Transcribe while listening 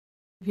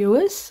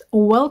Viewers,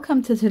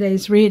 welcome to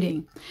today's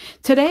reading.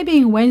 Today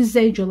being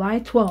Wednesday, July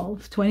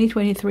 12,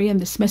 2023, and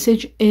this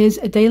message is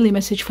a daily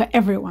message for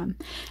everyone.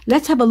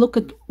 Let's have a look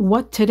at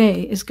what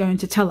today is going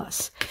to tell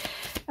us.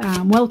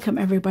 Welcome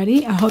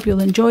everybody. I hope you'll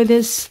enjoy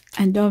this,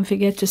 and don't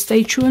forget to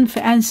stay tuned for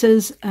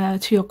answers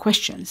to your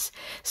questions.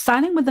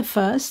 Starting with the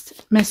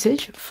first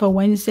message for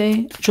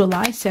Wednesday,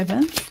 July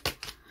 7th,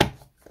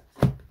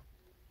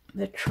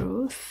 the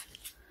truth.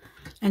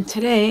 And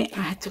today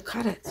I had to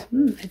cut it.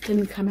 It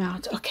didn't come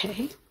out.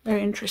 Okay,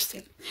 very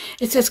interesting.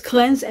 It says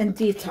cleanse and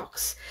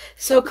detox.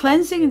 So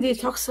cleansing and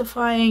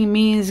detoxifying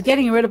means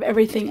getting rid of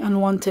everything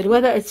unwanted,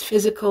 whether it's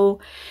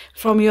physical,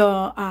 from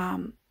your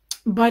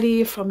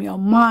body, from your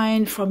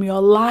mind, from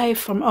your life,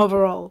 from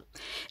overall.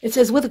 It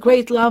says, with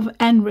great love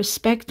and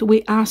respect,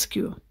 we ask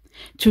you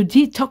to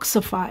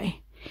detoxify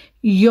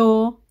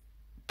your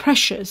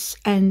precious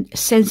and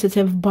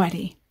sensitive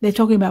body. They're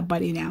talking about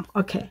body now.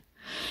 Okay.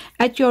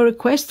 At your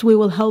request, we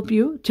will help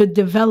you to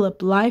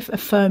develop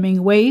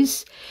life-affirming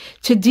ways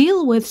to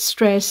deal with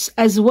stress,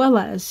 as well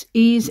as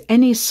ease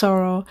any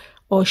sorrow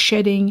or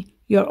shedding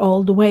your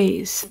old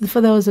ways. For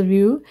those of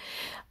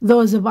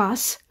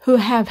us who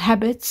have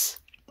habits,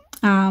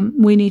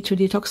 we need to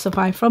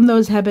detoxify from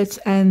those habits,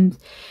 and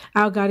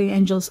our guardian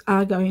angels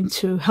are going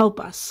to help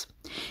us.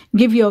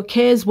 Give your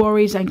cares,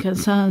 worries, and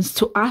concerns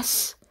to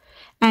us,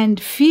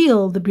 and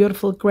feel the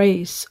beautiful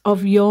grace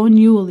of your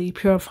newly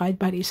purified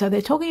body. So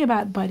they're talking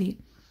about body.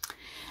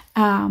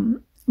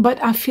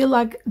 But I feel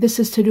like this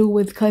is to do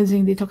with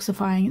cleansing,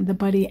 detoxifying the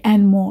body,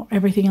 and more,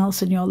 everything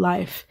else in your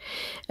life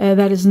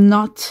that is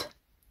not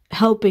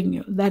helping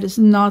you, that is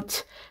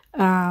not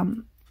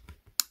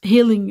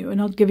healing you, and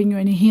not giving you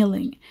any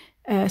healing.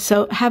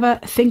 So have a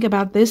think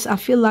about this. I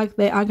feel like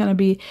they are going to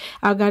be,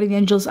 our guardian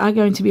angels are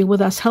going to be with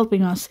us,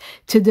 helping us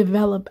to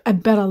develop a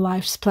better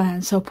life's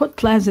plan. So put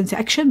plans into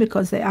action,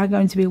 because they are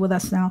going to be with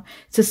us now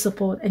to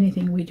support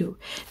anything we do.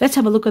 Let's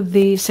have a look at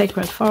the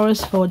sacred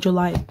forest for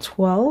July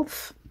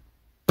 12th.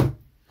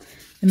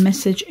 The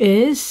message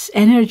is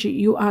energy.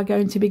 You are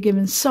going to be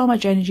given so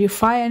much energy.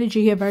 Fire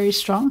energy here, very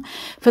strong.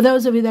 For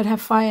those of you that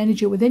have fire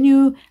energy within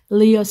you,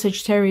 Leo,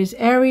 Sagittarius,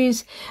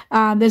 Aries,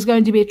 there's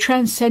going to be a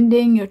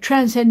transcending. You're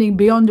transcending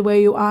beyond where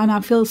you are. And I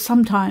feel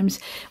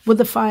sometimes with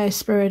the fire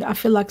spirit, I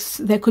feel like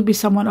there could be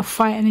someone of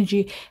fire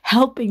energy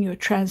helping you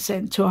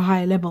transcend to a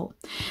higher level.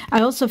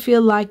 I also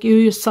feel like you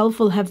yourself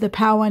will have the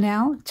power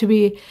now to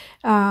be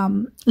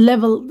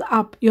leveled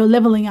up. You're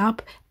leveling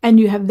up, and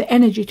you have the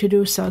energy to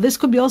do so. This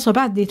could be also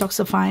about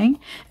detoxifying.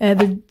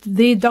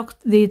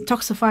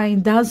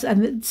 Detoxifying does,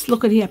 and let's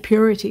look at here,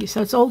 purity.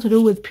 So it's all to do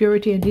with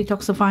purity and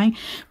detoxifying,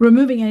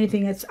 removing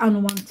anything that's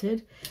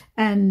unwanted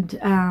and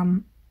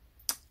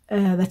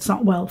that's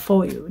not well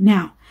for you.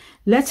 Now,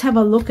 let's have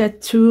a look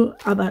at two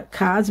other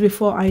cards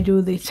before I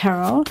do the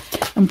tarot.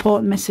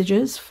 Important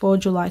messages for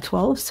July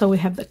 12th. So we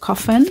have the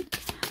coffin,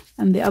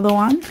 and the other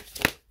one,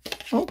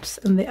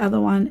 and the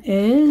other one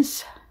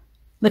is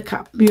the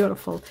cup.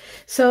 Beautiful.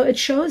 So it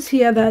shows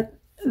here that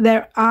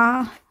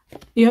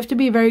you have to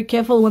be very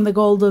careful when the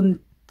golden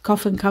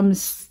coffin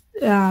comes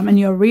and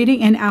you're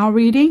reading, in our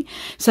reading,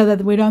 so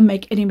that we don't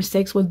make any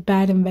mistakes with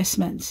bad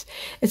investments.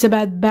 It's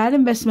about bad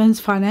investments,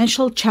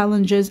 financial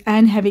challenges,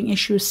 and having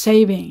issues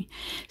saving.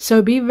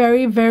 So be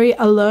very, very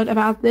alert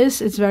about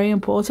this. It's very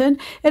important.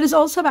 It is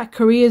also about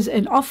careers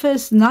in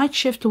office, night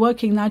shift,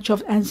 working night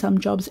shift, and some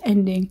jobs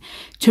ending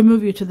to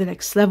move you to the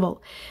next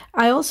level.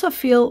 I also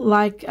feel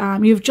like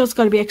you've just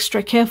got to be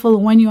extra careful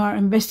when you are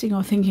investing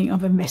or thinking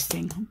of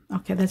investing.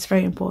 Okay, that's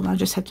very important. I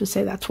just had to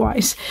say that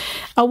twice.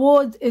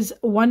 Award is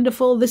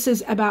wonderful. This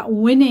is about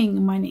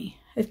winning money.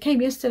 It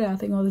came yesterday, I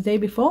think, or the day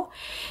before.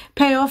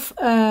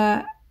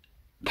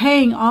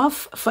 Paying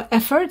off for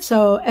effort.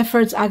 So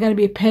efforts are going to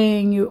be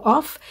paying you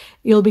off.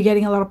 You'll be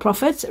getting a lot of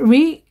profits.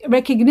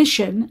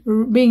 Recognition,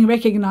 being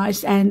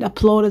recognized and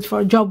applauded for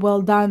a job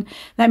well done.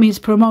 That means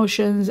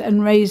promotions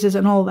and raises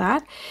and all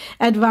that.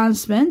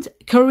 Advancement.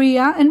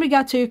 Career. In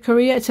regard to your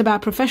career, it's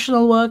about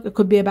professional work. It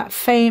could be about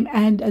fame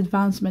and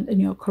advancement in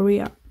your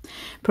career.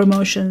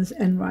 Promotions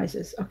and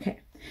rises.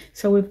 Okay.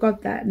 So we've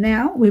got that.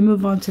 Now we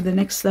move on to the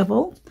next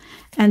level.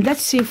 And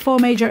let's see 4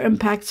 major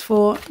impacts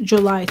for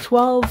July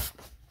 12th.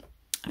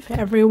 For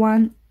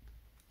everyone,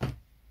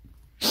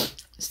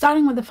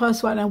 starting with the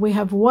first one, and we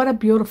have, what a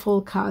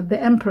beautiful card, the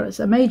Empress,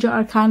 a major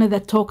arcana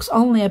that talks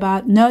only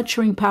about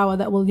nurturing power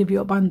that will give you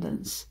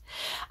abundance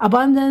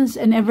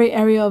in every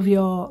area of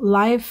your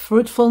life,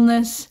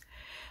 fruitfulness,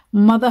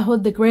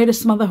 motherhood, the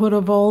greatest motherhood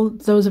of all.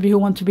 Those of you who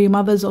want to be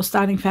mothers or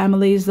starting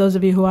families, those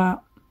of you who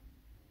are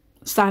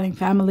starting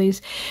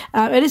families,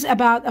 it is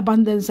about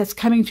abundance that's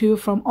coming to you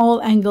from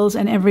all angles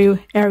and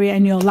every area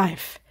in your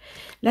life.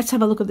 Let's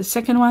have a look at the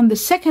second one. The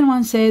second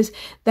one says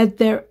that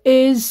there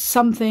is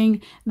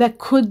something that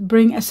could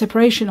bring a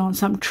separation on,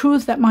 some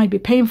truth that might be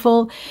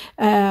painful,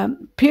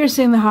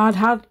 piercing the heart,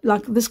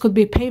 like this could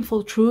be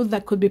painful truth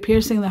that could be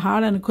piercing the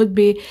heart, and it could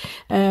be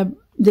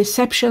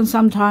deception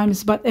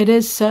sometimes, but it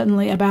is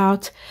certainly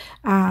about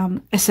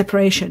a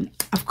separation.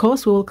 Of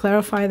course, we will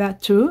clarify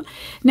that too.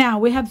 Now,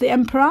 we have the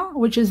Emperor,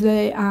 which is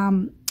the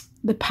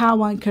the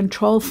power and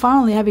control,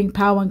 finally having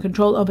power and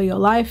control over your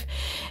life,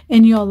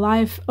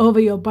 over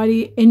your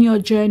body, in your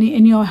journey,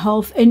 in your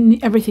health,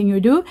 in everything you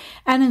do.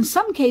 And in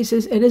some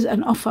cases, it is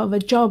an offer of a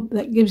job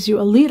that gives you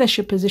a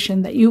leadership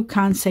position that you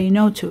can't say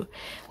no to.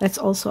 That's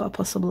also a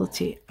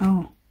possibility.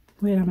 Oh,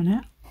 wait a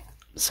minute.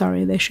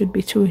 Sorry, there should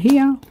be 2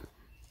 here,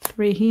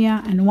 3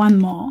 here, and 1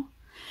 more.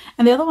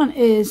 And the other one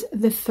is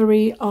the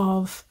 3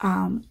 of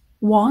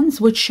Wands,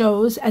 which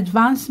shows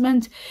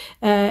advancement.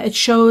 It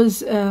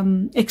shows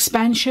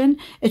expansion.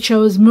 It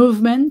shows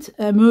movement,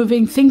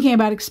 moving, thinking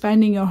about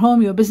expanding your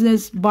home, your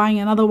business, buying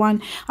another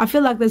one. I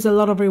feel like there's a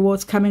lot of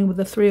rewards coming with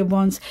the 3 of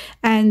Wands,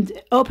 and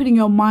opening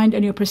your mind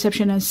and your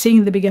perception and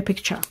seeing the bigger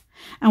picture.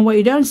 And what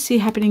you don't see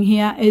happening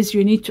here is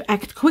you need to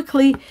act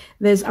quickly.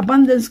 There's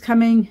abundance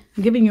coming,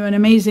 giving you an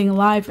amazing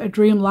life. A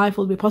dream life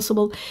will be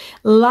possible.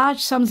 Large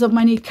sums of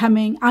money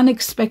coming,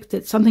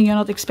 unexpected, something you're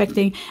not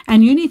expecting.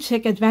 And you need to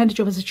take advantage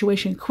of a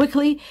situation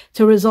quickly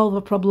to resolve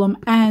a problem,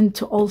 and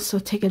to also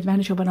take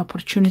advantage of an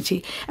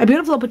opportunity. A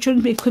beautiful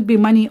opportunity could be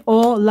money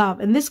or love.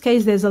 In this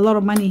case, there's a lot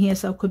of money here,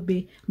 so it could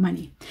be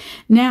money.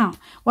 Now,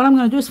 what I'm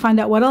going to do is find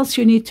out what else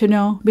you need to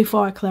know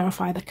before I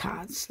clarify the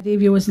cards. Dear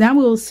viewers, now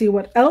we will see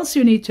what else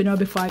you need to know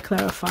before I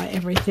clarify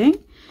everything.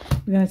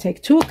 We're going to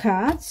take 2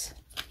 cards,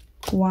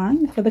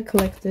 1 for the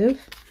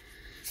collective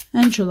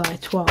and July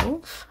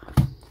 12.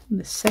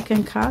 The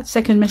second card,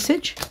 second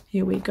message.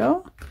 Here we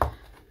go.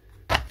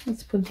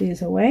 Let's put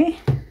these away.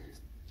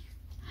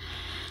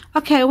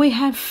 Okay, we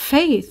have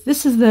faith.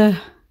 This is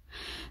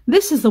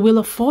the Wheel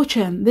of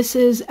Fortune. This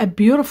is a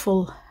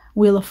beautiful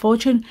Wheel of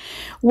Fortune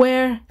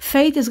where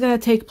fate is going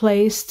to take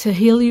place to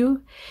heal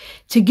you,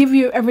 to give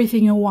you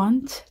everything you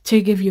want, to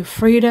give you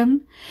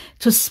freedom,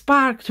 to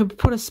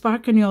put a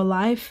spark in your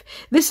life.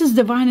 This is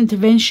divine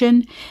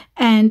intervention,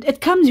 and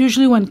it comes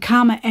usually when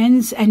karma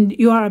ends and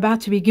you are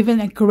about to be given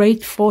a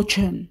great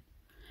fortune.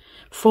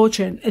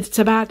 It's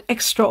about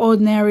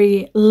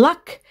extraordinary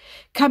luck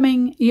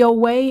coming your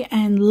way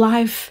and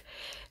life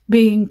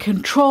being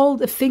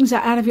controlled. If things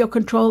are out of your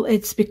control,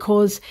 it's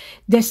because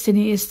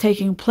destiny is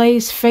taking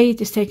place,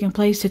 fate is taking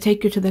place to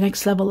take you to the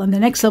next level. And the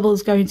next level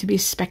is going to be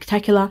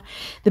spectacular,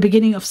 the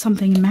beginning of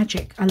something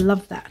magic. I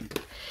love that.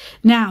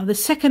 Now, the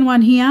second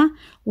one here,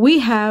 we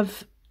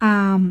have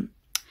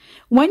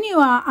when you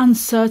are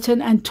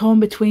uncertain and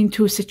torn between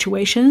 2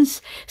 situations,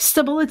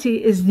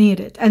 stability is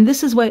needed. And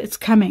this is where it's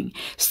coming.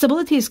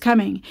 Stability is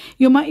coming.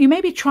 You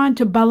may be trying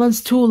to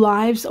balance 2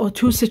 lives or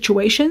 2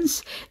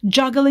 situations,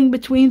 juggling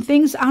between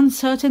things,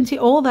 uncertainty,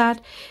 all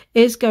that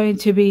is going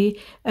to be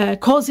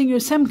causing you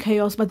some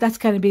chaos, but that's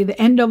going to be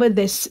the end of it.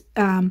 There's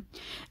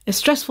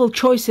stressful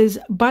choices,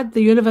 but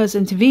the universe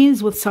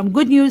intervenes with some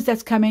good news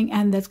that's coming,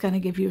 and that's going to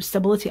give you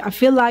stability. I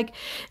feel like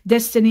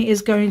destiny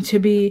is going to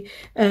be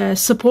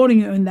supporting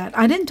you in that.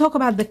 I didn't talk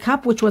about the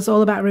cup, which was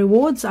all about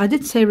rewards. I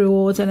did say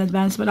rewards and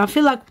advancement. I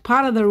feel like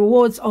part of the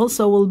rewards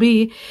also will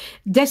be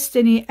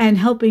destiny and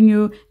helping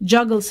you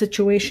juggle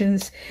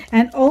situations.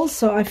 And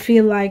also I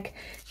feel like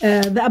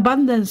the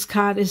abundance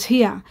card is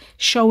here,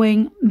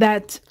 showing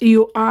that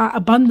you are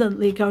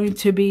abundantly going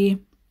to be,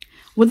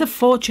 with the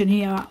fortune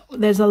here,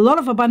 there's a lot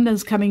of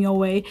abundance coming your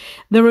way.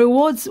 The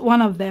rewards,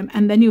 one of them,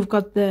 and then you've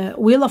got the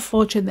Wheel of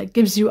Fortune that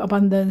gives you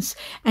abundance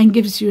and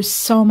gives you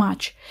so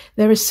much.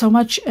 There is so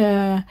much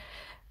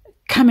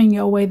coming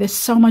your way. There's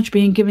so much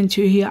being given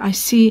to you here. I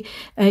see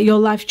your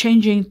life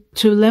changing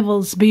to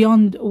levels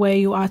beyond where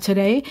you are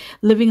today,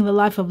 living the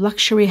life of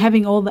luxury,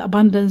 having all the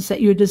abundance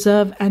that you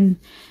deserve, and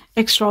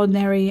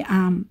extraordinary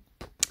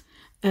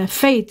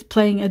fate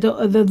playing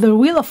the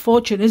Wheel of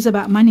Fortune is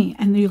about money,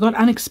 and you got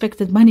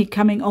unexpected money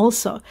coming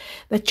also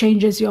that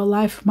changes your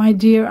life. My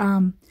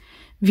dear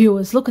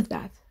viewers, look at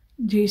that.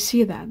 Do you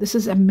see that? This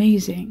is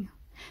amazing.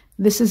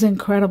 This is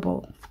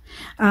incredible.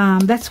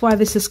 That's why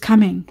this is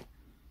coming.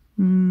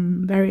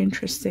 Very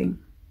interesting.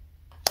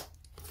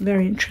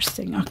 Very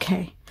interesting.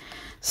 Okay,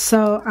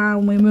 so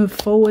we move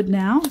forward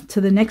now to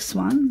the next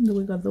one.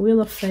 We got the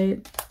Wheel of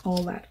Fate,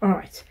 all that. All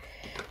right,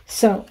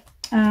 so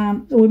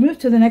we move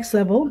to the next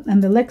level,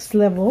 and the next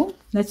level,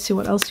 let's see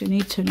what else you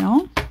need to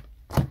know.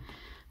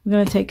 We're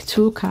going to take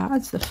 2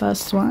 cards, the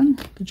first one,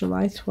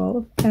 July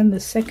 12th, and the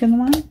second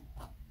one,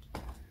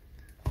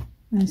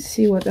 and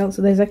see what else.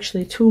 There's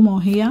actually 2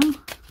 more here.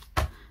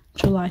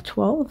 July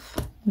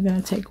 12th, we're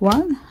going to take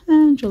 1,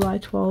 and July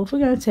 12th, we're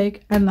going to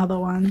take another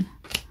one.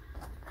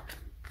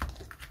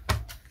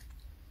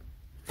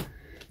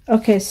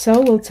 Okay,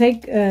 so we'll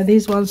take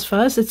these ones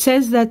first. It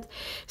says that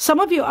some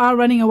of you are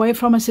running away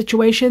from a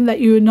situation that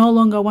you no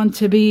longer want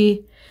to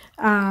be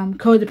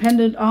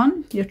codependent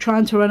on. You're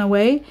trying to run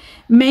away.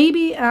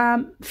 Maybe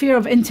fear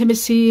of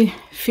intimacy,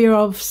 fear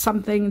of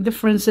something,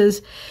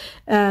 differences,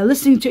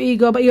 listening to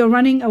ego, but you're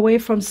running away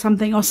from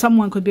something, or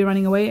someone could be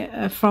running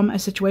away from a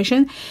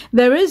situation.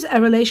 There is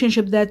a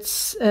relationship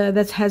that's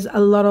that has a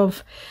lot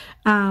of,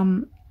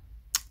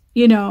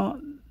 you know,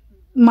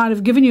 might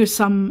have given you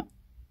some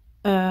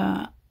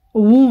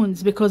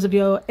wounds because of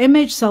your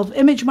image.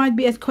 Self-image might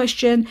be at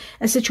question,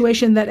 a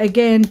situation that,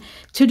 again,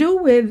 to do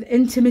with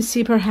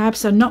intimacy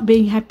perhaps, or not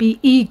being happy,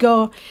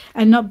 ego,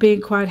 and not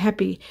being quite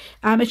happy.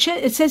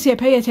 It says here,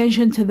 pay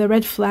attention to the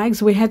red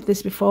flags. We had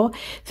this before.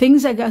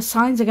 Signs are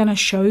going to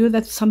show you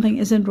that something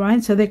isn't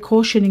right, so they're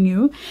cautioning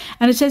you.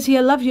 And it says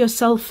here, love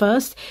yourself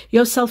first.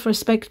 Your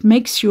self-respect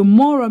makes you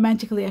more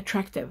romantically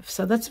attractive.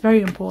 So that's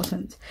very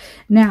important.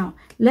 Now,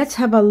 let's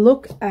have a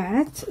look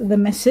at the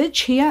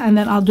message here, and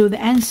then I'll do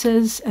the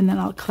answers, and then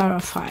I'll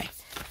clarify.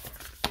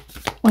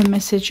 One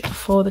message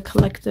for the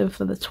collective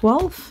for the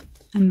 12th,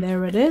 and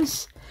there it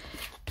is.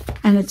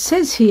 And it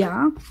says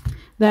here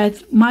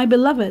that, my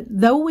beloved,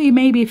 though we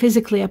may be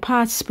physically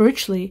apart,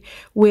 spiritually,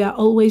 we are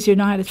always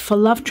united, for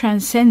love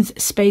transcends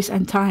space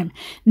and time.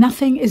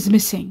 Nothing is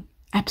missing.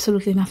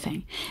 Absolutely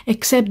nothing,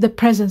 except the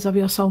presence of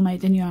your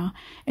soulmate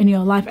in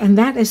your life, and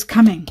that is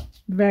coming.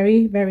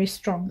 Very, very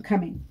strong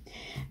coming.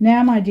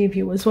 Now, my dear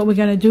viewers, what we're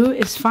going to do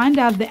is find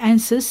out the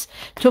answers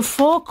to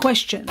 4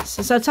 questions.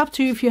 So it's up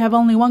to you. If you have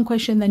only 1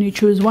 question, then you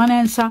choose 1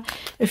 answer.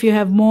 If you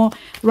have more,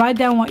 write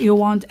down what you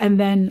want and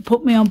then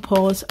put me on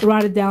pause,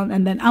 write it down,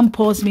 and then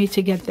unpause me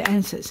to get the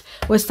answers.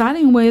 We're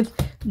starting with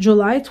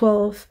July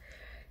 12th,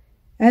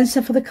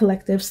 answer for the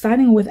collective,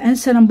 starting with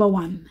answer number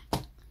 1.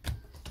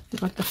 We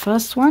got the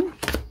first one.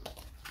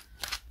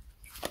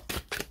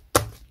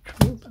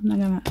 I'm not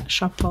going to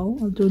shuffle.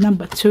 I'll do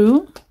number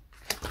 2.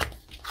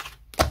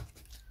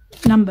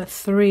 Number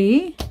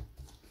 3,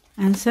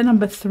 answer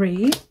number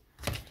 3,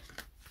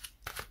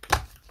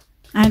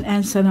 and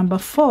answer number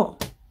 4.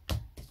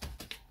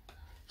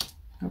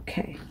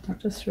 Okay, I'll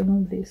just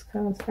remove these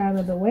cards out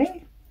of the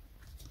way.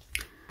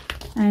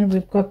 And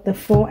we've got the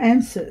 4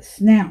 answers.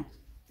 Now,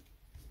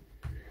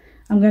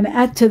 I'm going to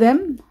add to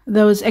them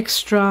those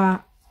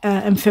extra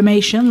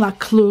information like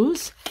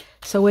clues.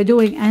 So we're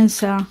doing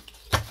answer,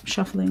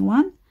 shuffling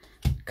 1,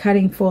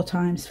 cutting 4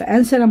 times. For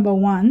answer number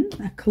 1,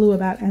 a clue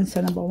about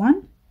answer number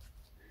 1.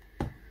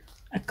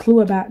 A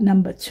clue about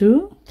number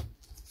 2.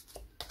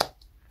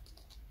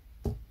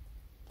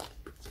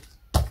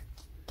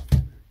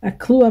 A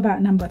clue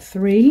about number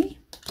 3.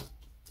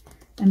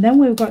 And then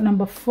we've got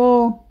number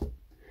 4.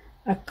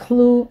 A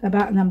clue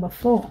about number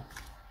 4.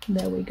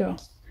 There we go.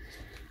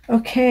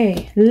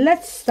 Okay,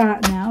 let's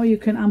start now. You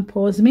can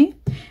unpause me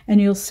and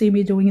you'll see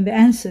me doing the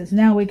answers.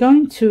 Now we're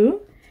going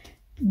to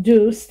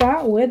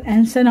start with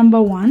answer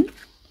number 1.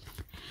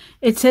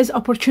 It says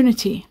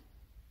opportunity.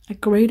 A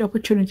great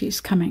opportunity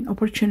is coming.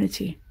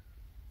 Opportunity.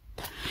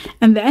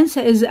 And the answer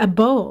is a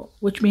bow,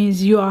 which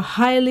means you are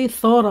highly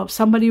thought of.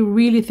 Somebody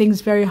really thinks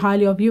very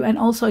highly of you. And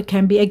also it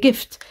can be a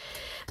gift.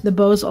 The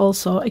bow is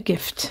also a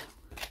gift.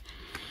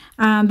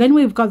 Then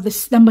we've got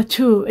this number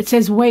 2. It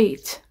says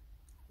wait.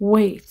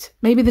 Wait.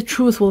 Maybe the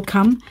truth will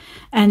come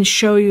and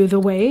show you the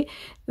way.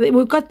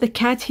 We've got the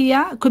cat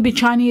here. It could be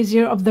Chinese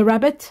year of the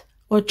rabbit,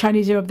 or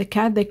Chinese year of the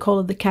cat. They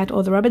call it the cat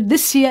or the rabbit.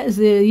 This year is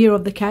the year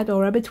of the cat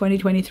or rabbit,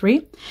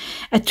 2023.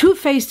 A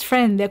two-faced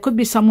friend. There could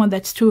be someone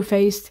that's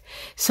two-faced.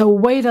 So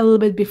wait a little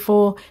bit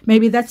before.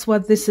 Maybe that's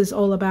what this is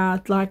all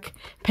about, like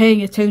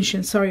paying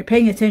attention. Sorry,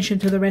 paying attention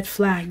to the red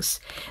flags.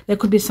 There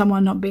could be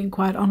someone not being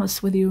quite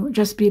honest with you.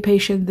 Just be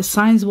patient. The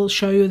signs will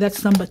show you.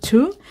 That's number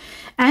 2.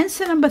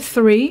 Answer number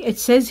 3, it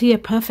says here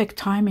perfect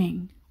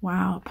timing.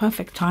 Wow,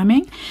 perfect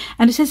timing.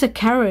 And it says a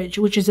carriage,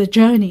 which is a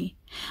journey.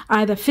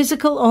 Either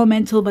physical or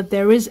mental, but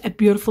there is a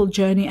beautiful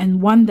journey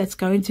and one that's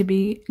going to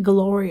be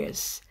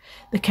glorious.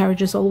 The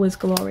carriage is always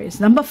glorious.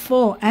 Number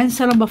 4,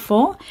 answer number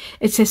 4,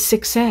 it says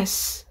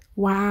success.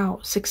 Wow,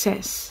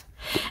 success.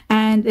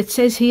 And it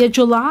says here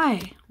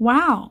July.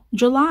 Wow,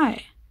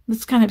 July.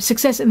 That's kind of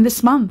success in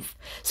this month.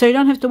 So you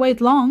don't have to wait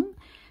long.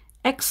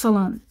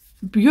 Excellent,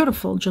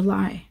 beautiful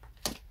July.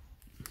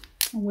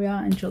 We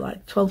are in July,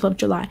 12th of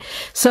July.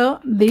 So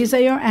these are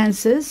your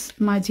answers,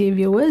 my dear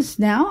viewers.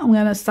 Now I'm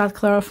going to start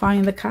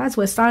clarifying the cards.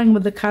 We're starting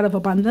with the card of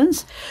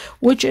abundance,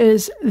 which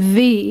is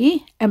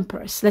the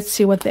Empress. Let's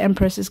see what the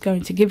Empress is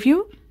going to give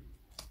you.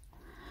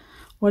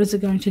 What is it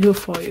going to do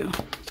for you?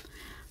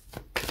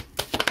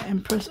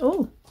 Empress.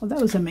 Oh, well, that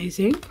was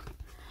amazing.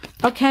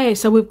 Okay,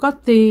 so we've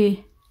got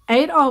the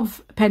 8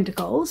 of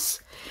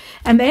Pentacles.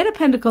 And the 8 of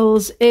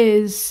Pentacles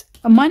is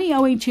money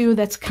owing to you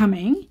that's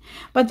coming,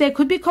 but there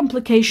could be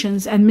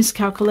complications and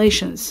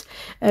miscalculations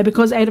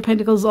because 8 of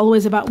Pentacles is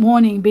always about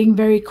warning, being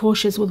very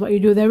cautious with what you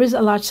do. There is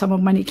a large sum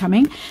of money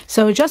coming.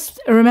 So just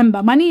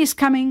remember, money is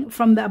coming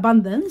from the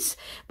abundance,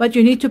 but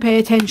you need to pay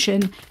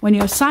attention when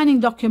you're signing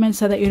documents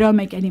so that you don't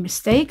make any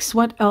mistakes.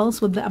 What else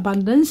with the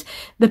abundance?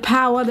 The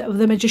power of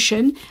the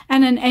Magician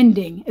and an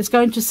ending. It's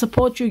going to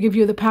support you, give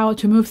you the power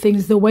to move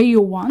things the way you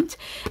want,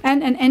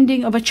 and an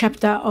ending of a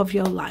chapter of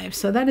your life.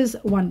 So that is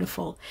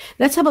wonderful.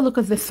 Let's have a look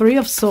at the 3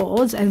 of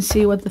Swords and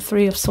see what the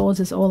 3 of Swords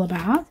is all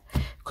about.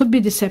 Could be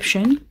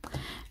deception.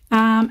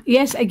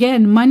 Yes,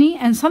 again, money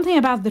and something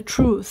about the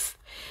truth.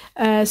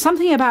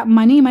 Something about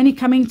money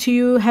coming to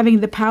you, having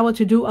the power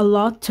to do a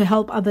lot, to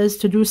help others,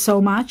 to do so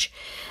much.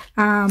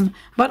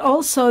 But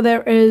also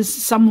there is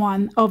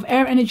someone of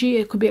air energy.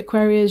 It could be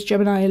Aquarius,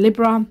 Gemini,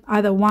 Libra,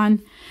 either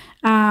one.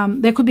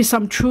 There could be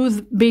some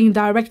truth being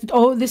directed,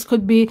 or this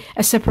could be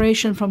a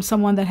separation from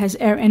someone that has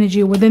air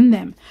energy within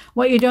them.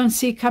 What you don't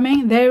see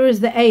coming, there is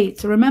the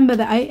 8. Remember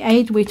the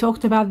 8, we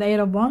talked about the 8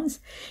 of Wands.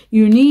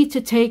 You need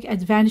to take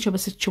advantage of a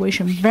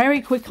situation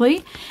very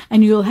quickly,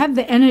 and you'll have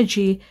the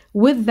energy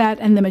with that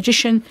and the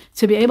Magician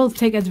to be able to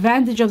take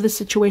advantage of the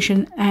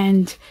situation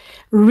and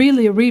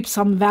really reap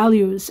some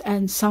values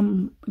and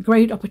some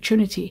great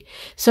opportunity.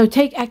 So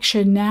take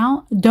action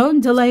now.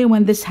 Don't delay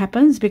when this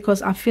happens,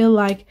 because I feel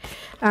like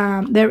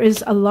there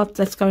is a lot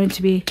that's going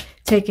to be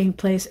taking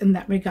place in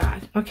that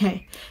regard.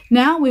 Okay,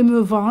 now we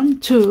move on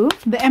to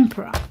the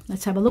Emperor.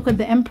 Let's have a look at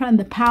the Emperor. And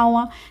the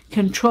power,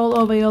 control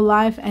over your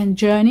life and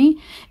journey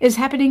is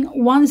happening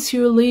once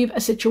you leave a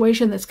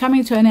situation that's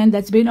coming to an end,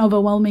 that's been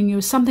overwhelming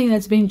you, something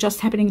that's been just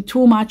happening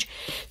too much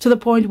to the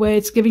point where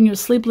it's giving you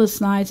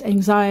sleepless nights,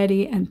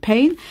 anxiety and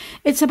pain.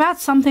 It's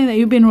about something that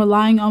you've been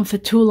relying on for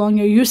too long.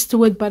 You're used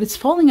to it, but it's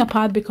falling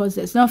apart because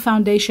there's no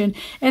foundation.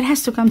 It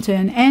has to come to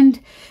an end,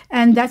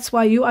 and that's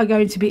why you are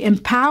going to be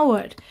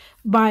empowered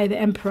by the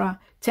Emperor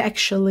to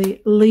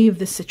actually leave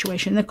this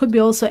situation. That could be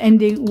also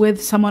ending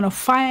with someone of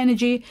fire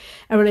energy,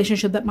 a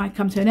relationship that might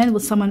come to an end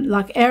with someone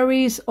like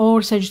Aries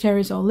or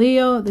Sagittarius or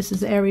Leo. This is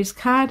the Aries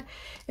card.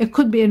 It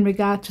could be in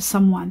regard to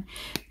someone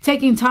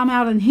taking time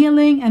out and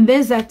healing. And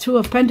there's that 2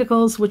 of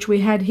Pentacles, which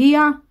we had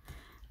here.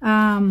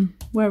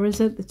 Where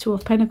is it? The 2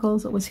 of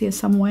Pentacles. It was here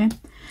somewhere.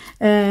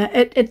 There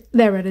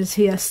it is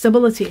here.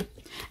 Stability.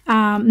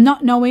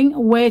 Not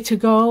knowing where to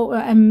go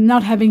and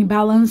not having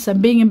balance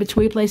and being in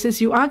between places.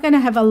 You are going to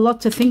have a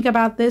lot to think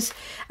about this,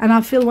 and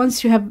I feel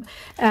once you have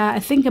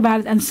think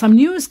about it and some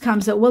news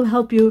comes that will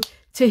help you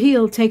to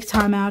heal, take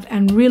time out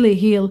and really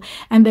heal,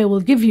 and they will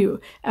give you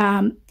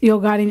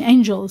your guardian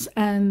angels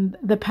and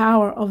the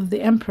power of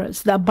the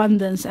Empress, the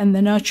abundance and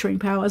the nurturing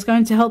power is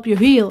going to help you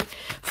heal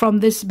from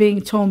this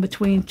being torn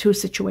between 2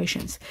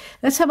 situations.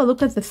 Let's have a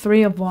look at the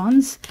 3 of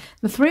Wands.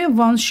 The 3 of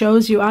Wands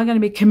shows you are going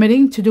to be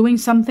committing to doing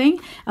something,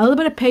 a little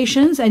bit of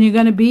patience, and you're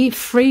going to be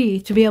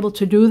free to be able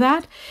to do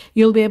that.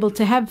 You'll be able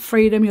to have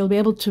freedom. You'll be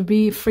able to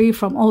be free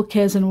from all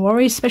cares and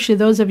worries, especially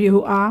those of you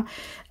who are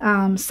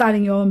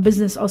starting your own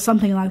business or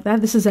something like that.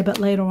 This is a bit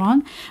later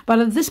on, but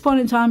at this point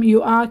in time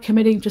you are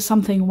committing to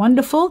something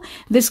wonderful.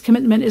 This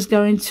commitment is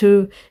going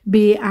to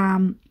be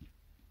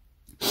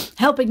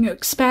helping you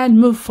expand,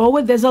 move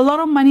forward. There's a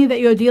lot of money that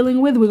you're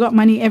dealing with. We got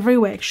money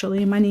everywhere,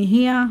 actually. Money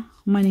here,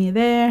 money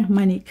there,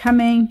 money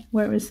coming.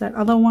 Where is that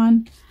other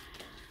one?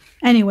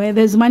 Anyway,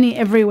 there's money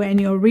everywhere in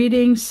your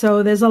reading,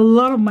 so there's a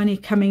lot of money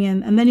coming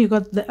in. And then you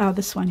got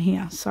this one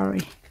here,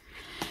 sorry.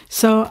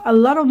 So a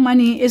lot of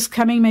money is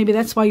coming. Maybe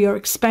that's why you're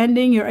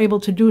expanding. You're able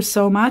to do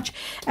so much.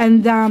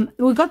 And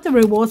we got the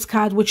rewards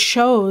card, which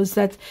shows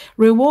that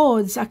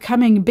rewards are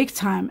coming big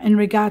time in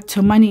regard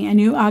to money,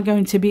 and you are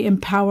going to be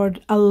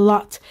empowered a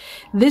lot.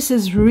 This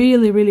is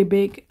really, really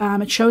big.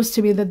 It shows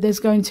to me that there's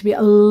going to be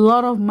a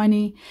lot of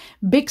money,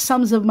 big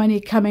sums of money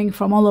coming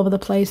from all over the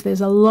place.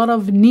 There's a lot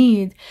of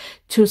need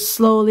to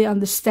slowly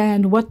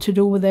understand what to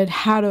do with it,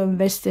 how to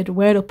invest it,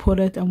 where to put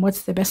it, and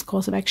what's the best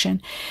course of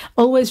action.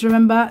 Always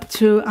remember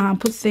to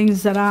put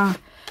things that are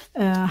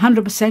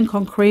 100%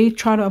 concrete.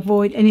 Try to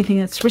avoid anything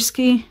that's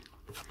risky.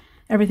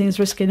 Everything is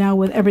risky now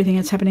with everything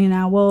that's happening in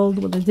our world,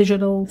 with the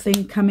digital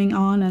thing coming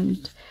on.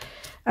 And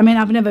I mean,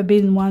 I've never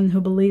been one who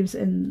believes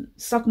in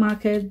stock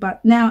market,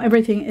 but now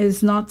everything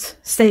is not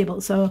stable.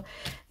 So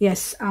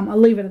yes, I'll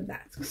leave it at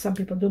that. Some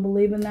people do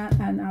believe in that,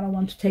 and I don't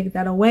want to take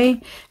that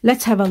away.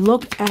 Let's have a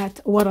look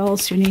at what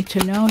else you need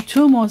to know.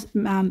 2 more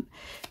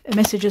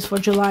messages for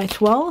July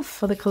 12th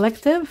for the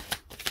collective.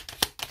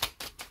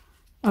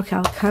 Okay,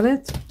 I'll cut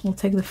it. We'll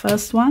take the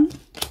first one,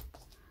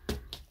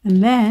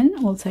 and then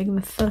we'll take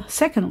the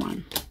second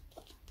one.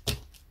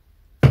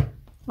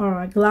 All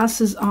right,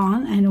 glasses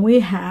on, and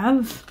we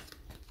have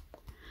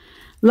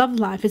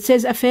love life. It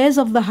says affairs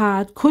of the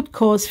heart could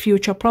cause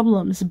future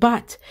problems,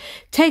 but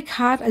take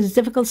heart as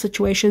difficult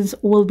situations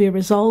will be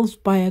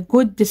resolved by a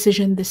good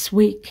decision this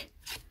week.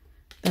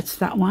 That's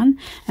that one.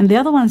 And the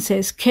other one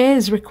says care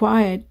is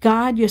required.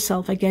 Guard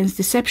yourself against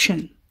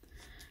deception.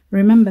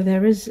 Remember,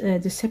 there is a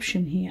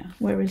deception here.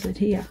 Where is it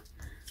here?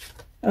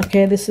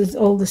 Okay, this is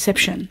all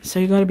deception. So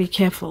you got to be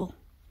careful.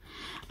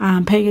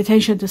 Paying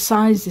attention to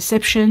signs,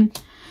 deception.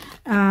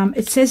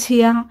 It says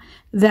here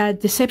that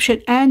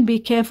deception, and be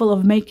careful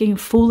of making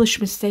foolish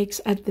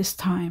mistakes at this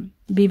time.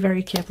 Be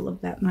very careful of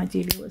that, my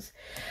dear viewers.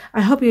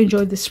 I hope you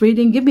enjoyed this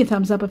reading. Give me a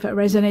thumbs up if it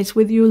resonates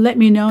with you. Let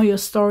me know your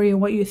story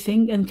and what you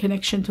think in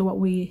connection to what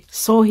we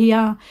saw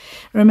here.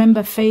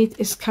 Remember, fate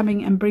is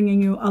coming and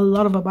bringing you a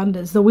lot of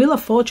abundance. The Wheel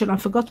of Fortune, I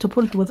forgot to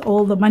put it with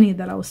all the money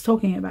that I was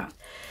talking about.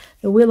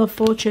 The Wheel of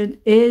Fortune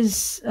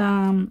is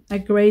a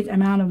great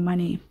amount of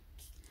money.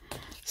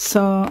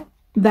 So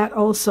that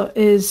also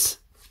is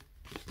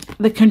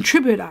the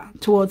contributor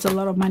towards a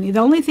lot of money. The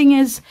only thing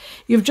is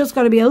you've just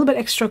got to be a little bit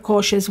extra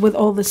cautious with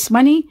all this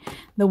money.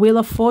 The Wheel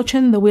of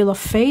Fortune, the Wheel of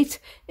Fate,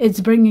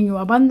 it's bringing you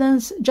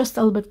abundance. Just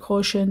a little bit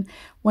caution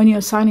when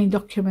you're signing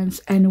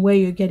documents and where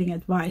you're getting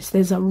advice.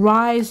 There's a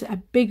rise,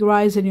 a big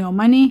rise in your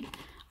money.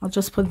 I'll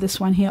just put this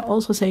one here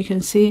also so you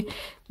can see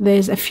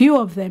there's a few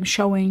of them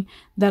showing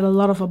that a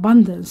lot of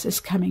abundance is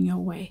coming your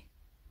way.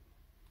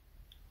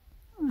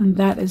 And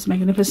that is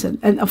magnificent.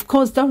 And of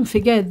course, don't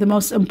forget, the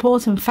most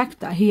important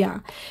factor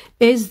here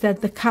is that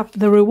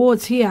the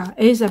rewards here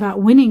is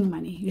about winning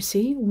money. You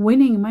see,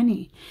 winning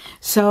money.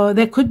 So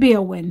there could be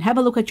a win. Have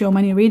a look at your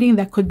money reading.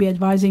 That could be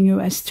advising you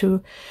as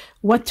to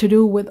what to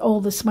do with all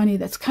this money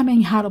that's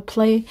coming, how to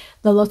play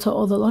the lotto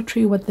or the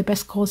lottery, what the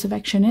best course of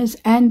action is,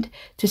 and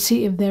to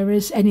see if there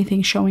is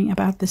anything showing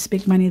about this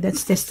big money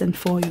that's destined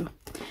for you.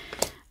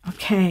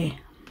 Okay.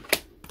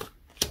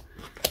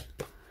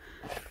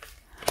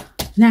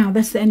 Now,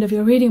 that's the end of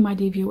your reading, my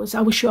dear viewers.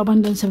 I wish you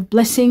abundance of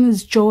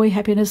blessings, joy,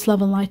 happiness,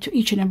 love, and light to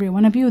each and every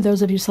one of you.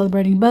 Those of you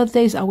celebrating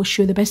birthdays, I wish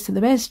you the best of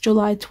the best,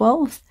 July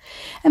 12th.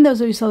 And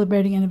those of you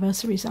celebrating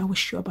anniversaries, I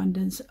wish you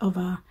abundance of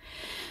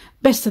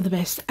best of the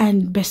best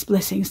and best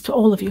blessings to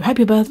all of you.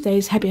 Happy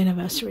birthdays, happy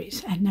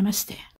anniversaries, and namaste.